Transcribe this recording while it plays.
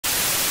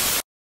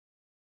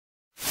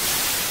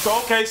So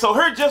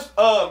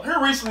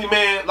here recently,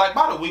 man, like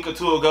about a week or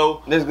two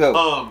ago. Let's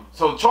go.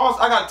 So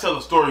I gotta tell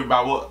a story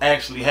about what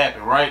actually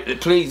happened, right?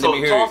 Please, let me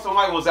hear Charleston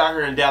White was out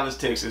here in Dallas,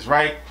 Texas,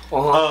 right?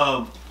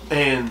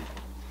 And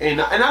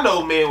I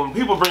know, man, when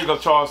people bring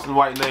up Charleston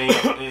White name,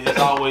 it's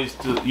always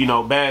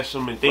to bash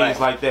them and things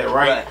like that,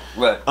 right?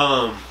 Right.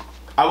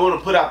 I want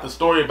to put out the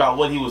story about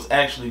what he was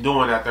actually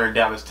doing out there in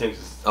Dallas,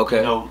 Texas.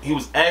 Okay. He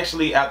was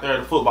actually out there at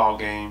a football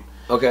game.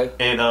 Okay.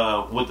 And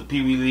with the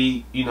Pee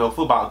Wee League,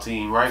 football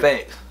team, right?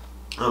 Facts.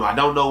 I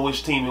don't know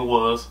which team it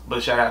was,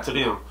 but shout out to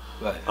them.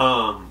 Right.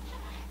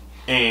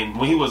 And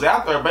when he was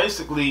out there,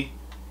 basically,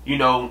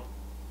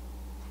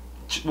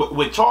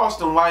 with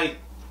Charleston White,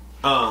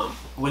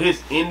 with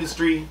his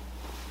industry,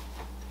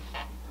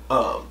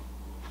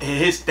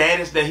 his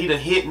status that he done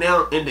hit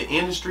now in the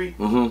industry,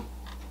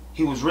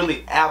 he was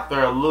really out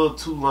there a little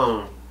too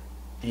long.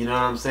 You know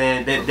what I'm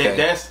saying? That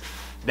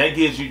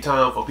gives you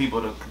time for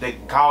people to they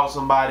can call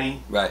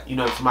somebody. Right.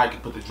 Somebody can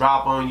put the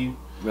drop on you.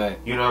 Right.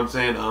 You know what I'm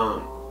saying?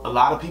 A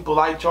lot of people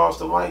like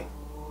Charleston White,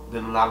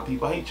 then a lot of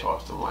people hate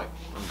Charleston White.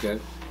 Okay.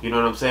 You know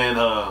what I'm saying?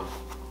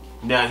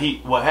 Now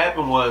what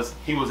happened was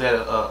he was at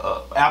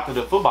after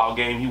the football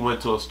game, he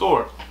went to a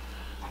store,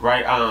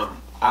 right?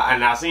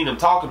 And I seen him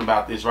talking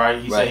about this, right?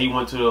 He said he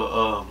went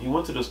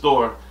to the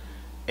store,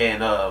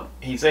 and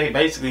he said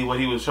basically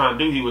what he was trying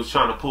to do, he was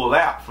trying to pull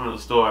out from the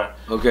store.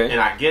 Okay. And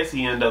I guess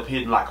he ended up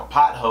hitting like a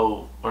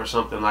pothole or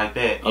something like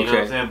that. You know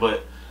what I'm saying?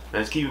 But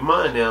let's keep in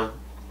mind now,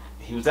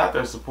 he was out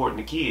there supporting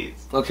the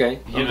kids. Okay.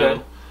 You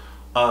know?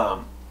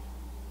 And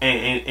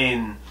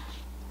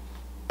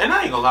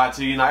I ain't gonna lie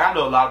to you, like I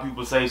know a lot of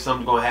people say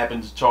something's gonna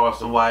happen to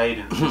Charleston White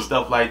and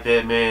stuff like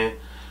that, man.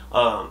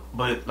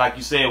 But like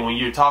you said, when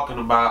you're talking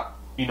about,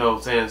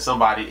 saying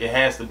somebody, it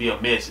has to be a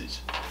message.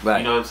 Right.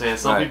 You know what I'm saying?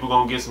 Some people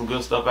gonna get some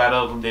good stuff out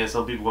of them, then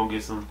some people gonna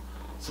get some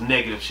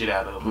negative shit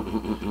out of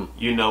them.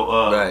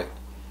 Right.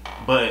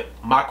 But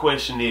my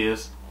question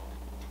is,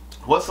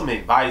 what's some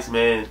advice,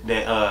 man,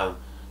 that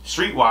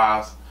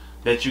streetwise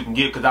that you can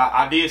give? Because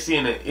I did see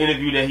in the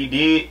interview that he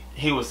did,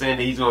 he was saying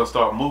that he's gonna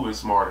start moving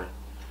smarter.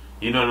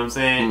 You know what I'm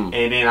saying?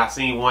 And then I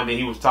seen one that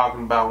he was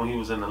talking about when he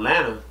was in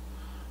Atlanta,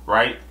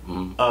 right?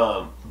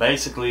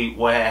 Basically,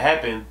 what had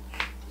happened,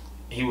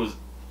 he was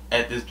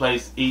at this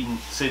place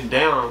sitting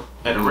down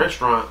at a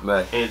restaurant,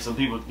 and some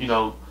people,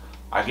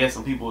 I guess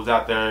some people was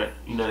out there,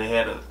 they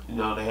had a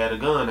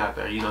gun out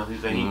there. He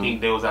said he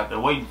think they was out there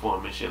waiting for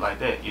him and shit like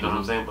that. You know what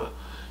I'm saying? But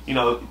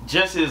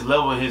just his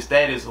level and his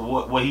status of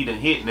what he done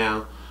hit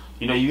now,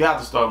 you have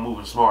to start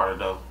moving smarter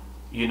though.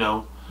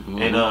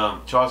 And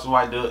Charleston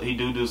White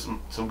do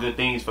some good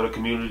things for the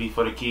community,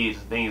 for the kids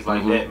and things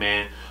like that,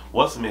 man.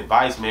 What's some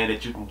advice, man,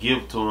 that you can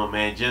give to him,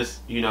 man?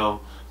 Just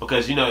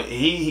because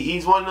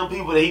he's one of them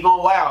people that he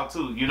gonna wow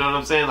too. You know what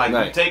I'm saying? Like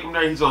you take him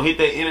there, he's gonna hit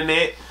that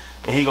internet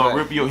and he gonna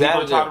rip you. He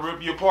gonna try to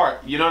rip you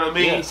apart. You know what I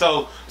mean? Yeah.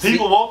 So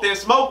people want that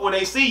smoke when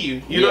they see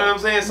you. You know what I'm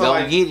saying? So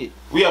don't get it.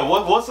 Yeah.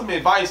 What's some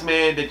advice,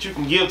 man, that you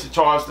can give to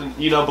Charleston?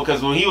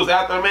 Because when he was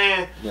out there,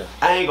 man,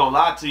 I ain't gonna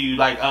lie to you.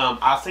 Like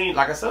I seen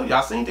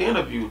the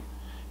interview.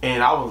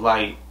 And I was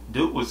like,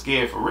 dude was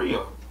scared for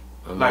real.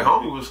 Like,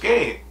 homie was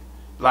scared.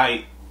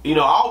 Like,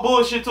 all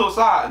bullshit to a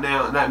side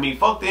now. And I mean,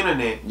 fuck the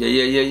internet.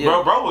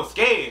 Yeah. Bro was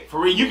scared for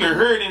real. You can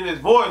hear it in his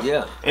voice.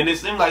 Yeah. And it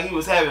seemed like he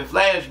was having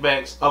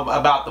flashbacks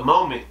about the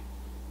moment.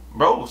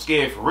 Bro was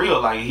scared for real.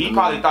 Like, he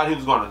probably thought he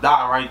was going to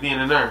die right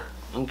then and there.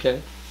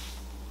 Okay.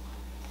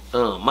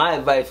 My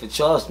advice for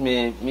Charleston,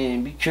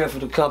 man, be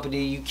careful of the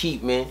company you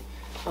keep, man.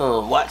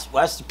 Watch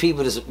the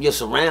people your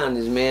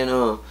surroundings,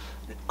 man.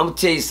 I'm gonna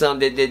tell you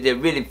something that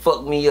really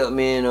fucked me up,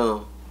 man.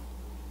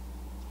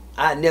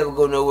 I never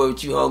go nowhere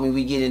with you, homie.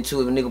 We get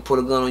into it, a nigga put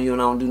a gun on you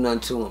and I don't do nothing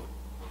to him.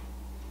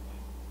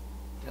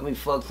 Got me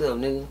fucked up,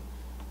 nigga.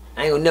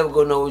 I ain't gonna never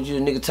go nowhere with you, a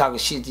nigga talking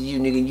shit to you,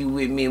 nigga, you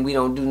with me and we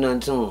don't do nothing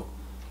to him.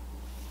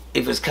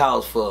 If it's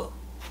cause for.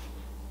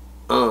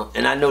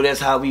 And I know that's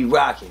how we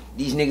rocking.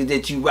 These niggas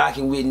that you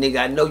rocking with,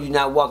 nigga, I know you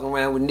not walking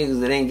around with niggas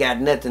that ain't got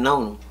nothing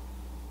on them.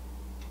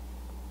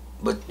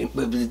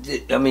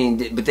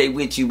 But they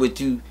with you, but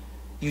you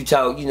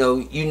talk, you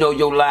know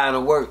your line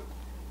of work.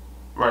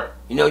 Right.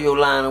 You know your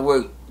line of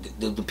work.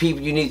 The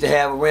people you need to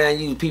have around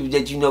you, the people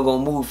that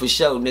gonna move for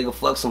sure, nigga.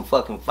 Fuck some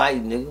fucking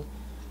fight, nigga.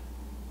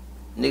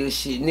 Nigga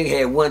shit. Nigga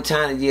had one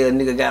time a year,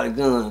 nigga got a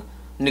gun.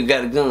 Nigga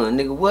got a gun.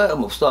 Nigga what?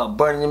 I'm gonna start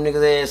burning them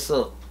niggas ass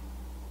up.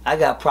 I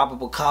got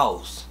probable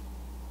cause.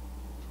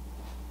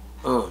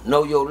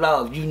 Know your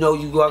law. You know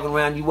you walking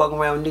around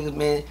with niggas,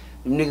 man.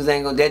 Them niggas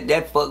ain't gonna,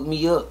 that fucked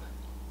me up.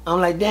 I'm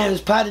like, damn,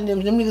 it's part of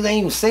them niggas ain't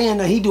even saying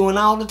that. He doing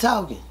all the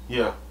talking.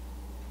 Yeah.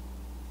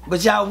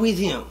 But y'all with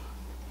him.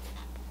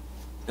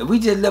 If we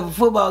just left a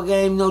football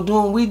game, doing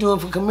what we doing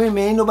for community,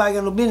 man, ain't nobody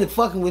got no business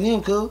fucking with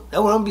him, cuz.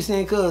 That's what I'm be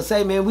saying, cuz.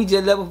 Say, man, we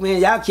just left,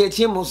 man, y'all catch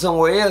him on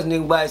somewhere else,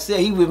 nigga, but I said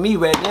he with me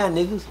right now,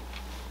 niggas.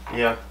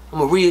 Yeah.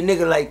 I'm a real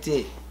nigga like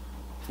that.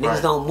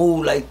 Niggas don't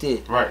move like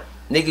that. Right.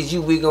 Niggas,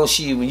 we gon'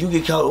 shit. When you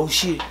get caught, oh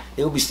shit,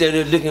 they will be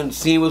standing there looking,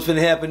 seeing what's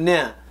finna happen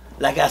now.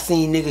 Like I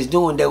seen niggas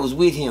doing that was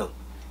with him.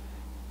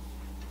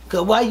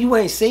 Cause why you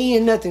ain't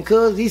saying nothing,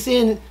 cuz? He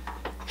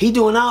He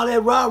doing all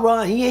that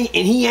rah-rah,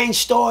 he ain't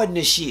starting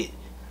the shit.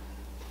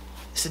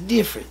 It's a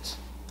difference.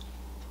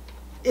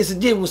 It's a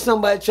difference when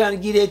somebody trying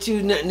to get at you,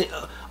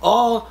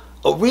 or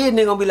a real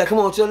nigga gonna be like, come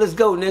on, chill, let's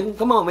go, nigga.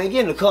 Come on, man,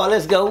 get in the car,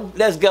 let's go,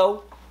 let's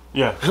go.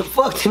 Yeah.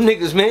 Fuck them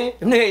niggas, man.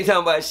 Them niggas ain't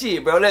talking about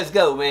shit, bro. Let's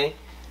go, man.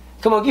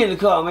 Come on, get in the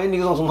car, man.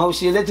 Niggas on some hoe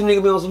shit. Let them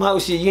niggas be on some hoe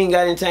shit. You ain't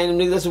got to entertain them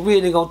niggas. That's a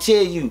real nigga gonna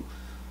tell you.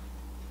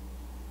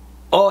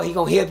 Or he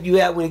gonna help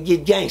you out when it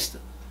get gangster.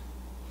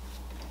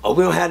 Or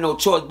we don't have no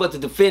choice but to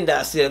defend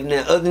ourselves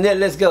now. Other than that,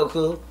 let's go,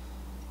 cuz.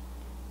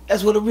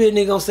 That's what a real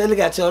nigga gonna say. Look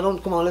at y'all.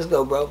 Come on, let's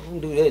go, bro. We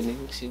do that,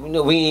 nigga. Shit, we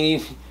know we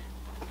ain't even...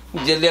 We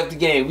just left the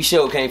game. We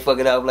sure can't fuck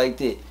it up like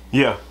that.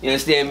 Yeah. You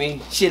understand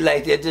me? Shit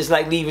like that, just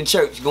like leaving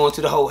church, going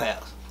to the whole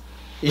house.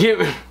 You hear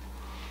me?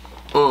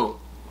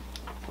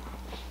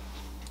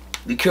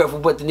 Be careful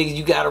what the niggas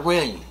you got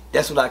around you.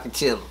 That's what I can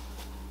tell them.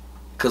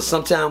 Cause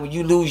sometimes when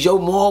you lose your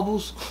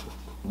marbles,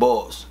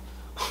 boss.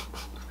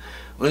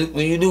 when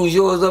you lose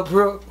yours up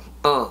here,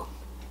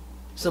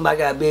 somebody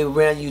got to be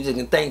around you that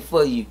can think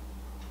for you.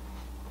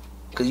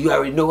 Cause you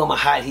already know I'm a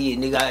hot head,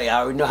 nigga. I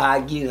already know how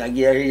I get. I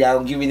get out here, y'all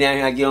gonna give me down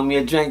here, I get on me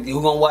a drink.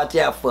 Who gonna watch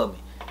out for me?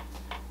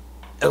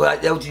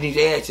 That's what you need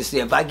to ask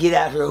yourself. If I get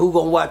out here, who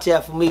gonna watch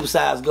out for me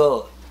besides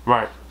God?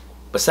 Right.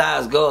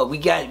 Besides God,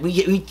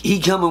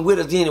 he coming with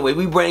us anyway.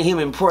 We bring him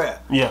in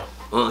prayer. Yeah.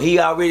 He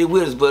already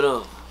with us,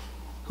 but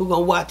who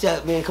gonna watch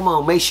out, man? Come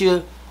on, make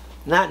sure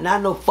not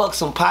no fuck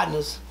some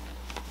partners.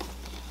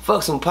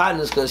 Fuck some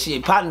partners, cause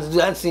shit, partners do.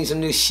 I done seen some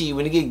of this shit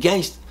when they get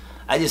gangster.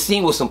 I just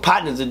seen what some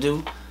partners will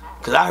do.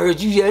 Cause I heard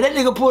you, yeah, that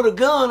nigga put a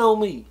gun on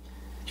me.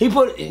 He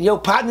put your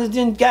partners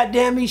didn't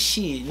goddamn me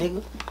shit,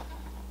 nigga.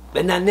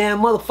 But now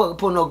motherfucker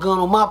put no gun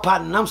on my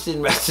partner and I'm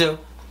sitting right there.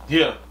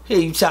 Yeah. Hey,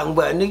 you talking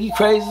about, nigga, you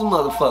crazy as a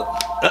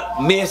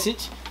motherfucker.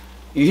 Message.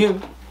 You hear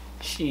me?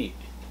 Shit.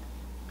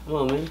 Come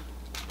on, man.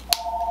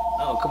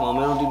 Oh, come on,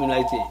 man, don't do me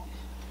like that.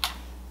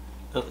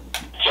 Okay.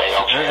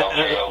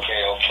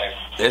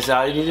 That's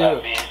all you need to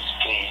do. Please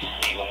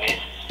leave a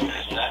message.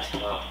 It's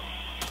not,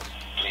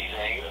 please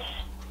hang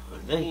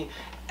up.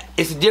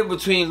 It's the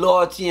difference between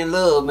loyalty and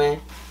love, man.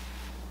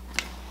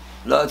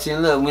 Loyalty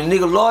and love. When a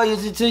nigga loyal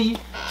to you,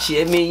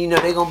 shit, that mean, you know,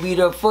 they gonna be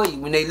there for you.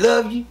 When they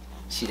love you,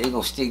 shit, they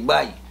gonna stick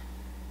by you.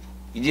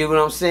 You dig what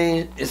I'm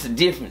saying? It's a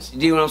difference. You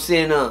dig what I'm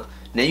saying? Now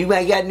you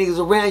might got niggas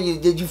around you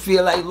that you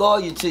feel like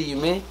loyal to you,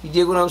 man. You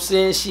dig what I'm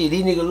saying? Shit,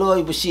 these niggas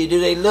loyal, but shit, do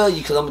they love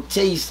you? Cause I'm gonna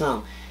tell you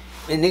something.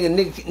 And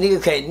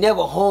nigga can't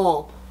never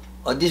harm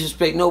or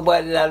disrespect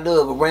nobody that I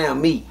love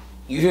around me.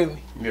 You hear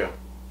me? Yeah.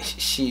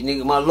 Shit,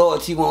 nigga, my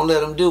loyalty won't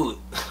let them do it.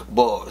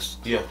 Boss.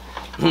 Yeah.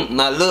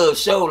 My love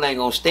show ain't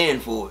gonna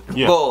stand for it.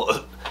 Yeah.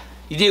 Boss.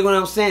 You dig what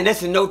I'm saying?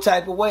 That's in no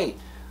type of way.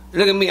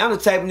 Look at me, I'm the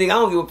type of nigga, I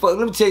don't give a fuck.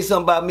 Let me tell you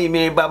something about me,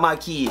 man, about my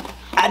kids.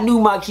 I knew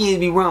my kids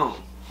be wrong.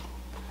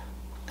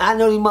 I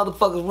know these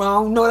motherfuckers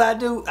wrong. You know what I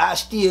do?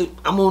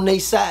 I'm on their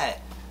side.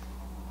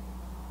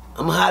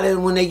 I'm gonna holler at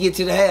them when they get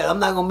to the house. I'm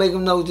not gonna make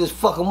them know, just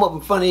fuck them up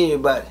in front of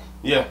everybody.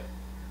 Yeah.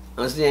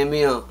 Understand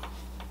me?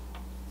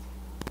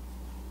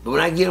 But when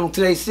I get them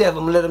to themselves,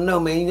 I'm gonna let them know,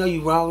 man, you know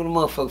you wrong with a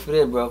motherfucker for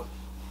that, bro.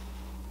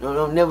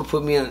 Don't never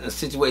put me in a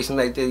situation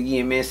like that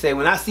again, man. Say,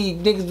 when I see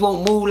niggas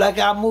won't move like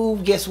I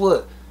move, guess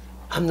what?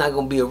 I'm not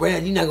gonna be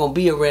around. You're not gonna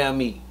be around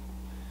me.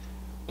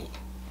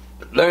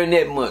 Learn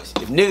that much.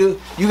 If nigga,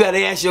 you gotta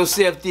ask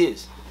yourself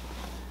this.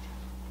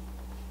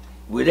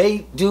 Would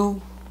they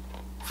do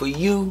for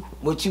you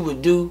what you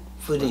would do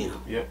for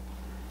them? Yeah.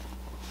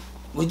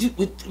 Would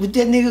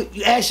that nigga,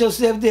 you ask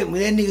yourself that,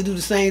 would that nigga do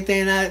the same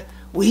thing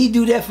would he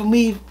do that for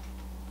me,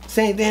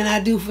 same thing I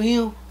do for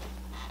him?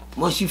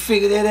 Once you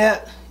figure that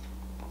out,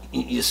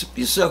 your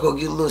circle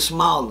get a little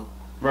smaller.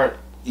 Right.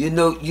 You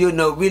know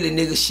really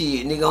nigga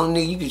shit. Nigga,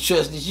 only nigga you can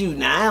trust is you.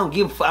 Now I don't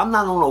give a fuck. I'm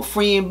not on no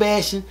friend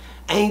bashing.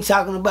 I ain't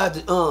talking about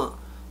the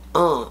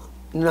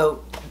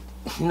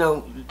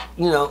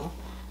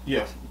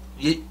Yeah.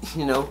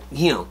 you know,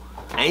 him.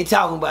 I ain't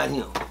talking about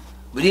him.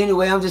 But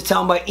anyway, I'm just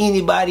talking about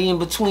anybody in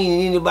between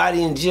and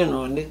anybody in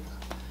general, nigga.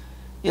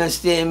 You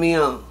understand me?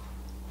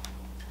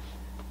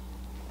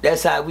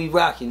 That's how we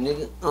rockin',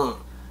 nigga.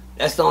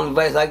 That's the only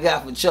advice I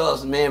got for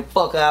Charleston, man.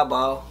 Fuck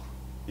eyeball.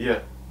 Yeah.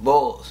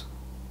 Balls.